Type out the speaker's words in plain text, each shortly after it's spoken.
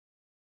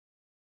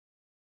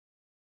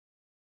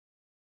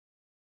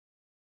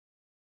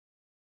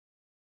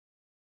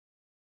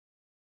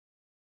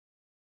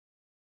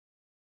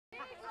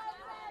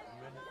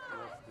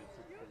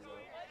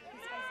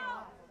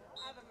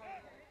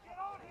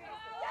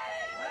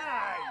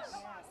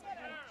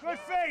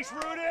face,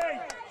 Rudy!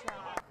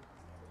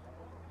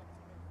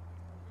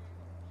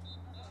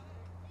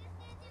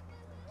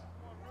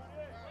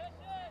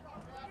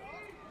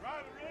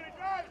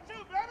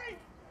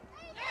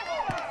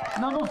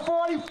 Number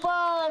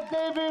 45,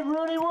 David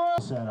Rudy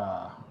Woods.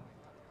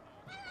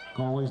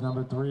 Goalies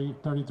number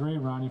 33,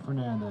 Ronnie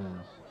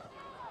Fernandez.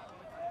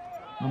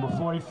 Number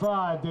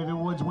 45, David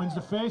Woods wins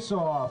the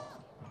face-off.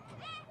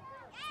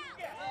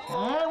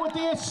 And with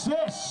the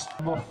assist,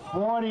 number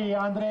 40,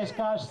 Andres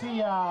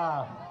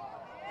Garcia.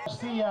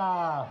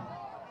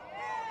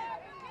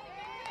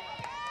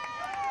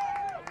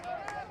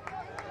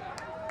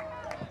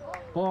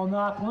 Ball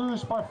knocked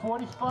loose by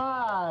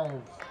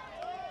 45.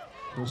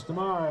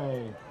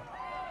 Costamare.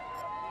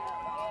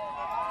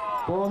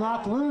 Ball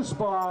knocked loose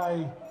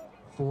by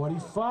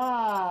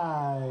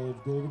 45.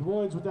 David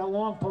Woods with that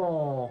long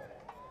pole.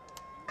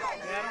 Gotta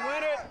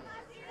win it!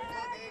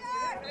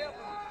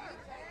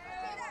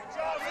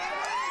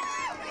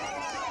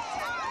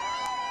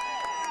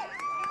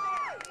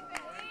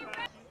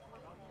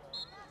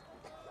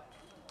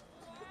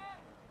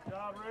 Good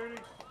job, Rudy.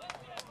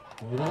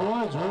 David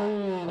Woods,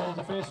 Rudy wins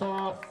the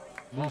face-off.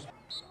 Good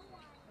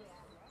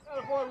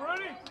boy,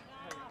 Rudy.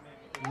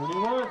 Rudy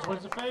Woods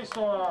wins the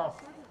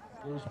face-off.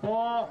 Loose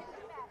ball.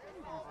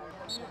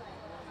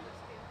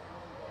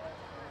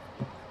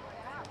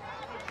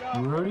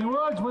 Rudy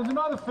Woods wins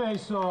another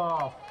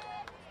face-off.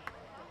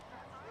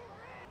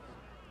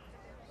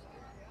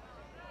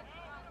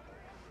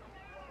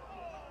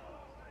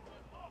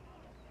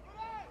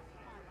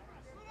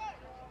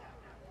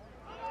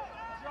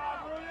 Good job,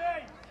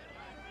 Rudy.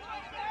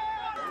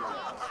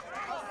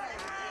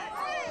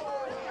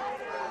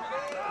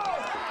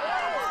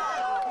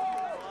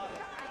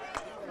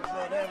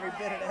 Every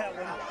bit of that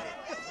one.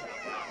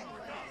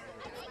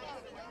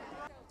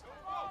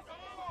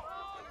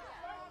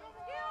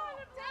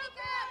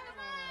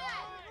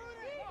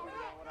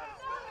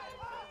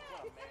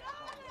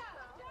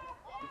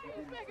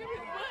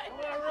 Come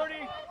on,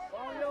 Rudy.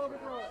 Ball yellow to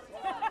throw it.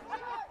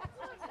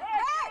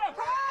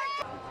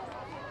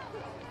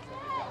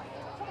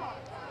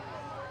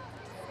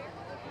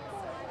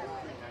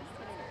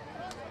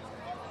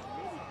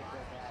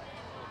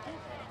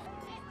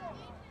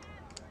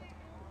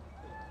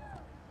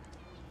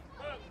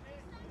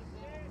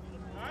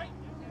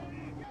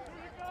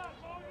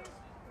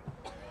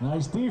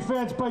 Nice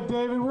defense by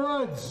David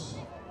Woods.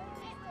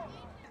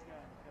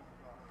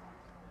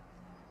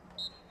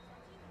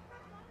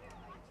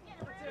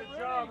 Good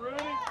job,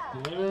 Rudy.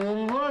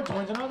 David Woods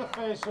wins another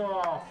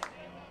face-off.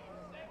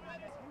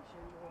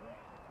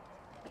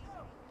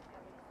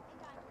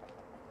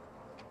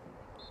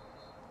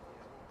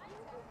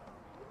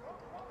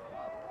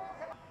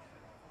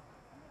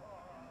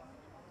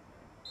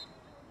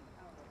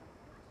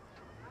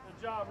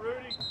 Good job,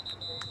 Rudy.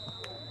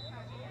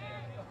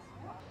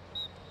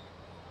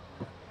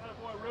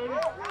 Boy, Rudy.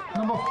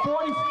 Number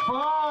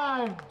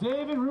 45,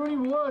 David Rudy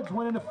Woods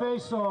winning the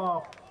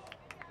face-off.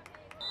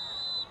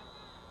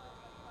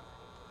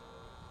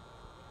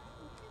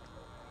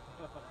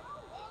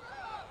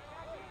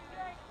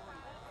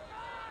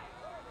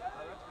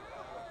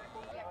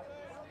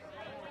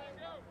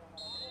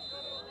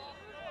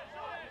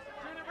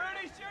 Shoot it,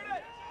 Rudy, shoot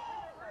it!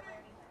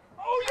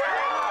 Oh,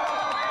 yeah!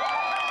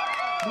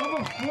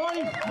 Number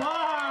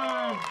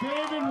 45,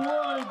 David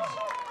Woods,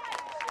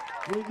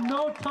 with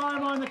no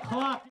time on the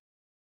clock.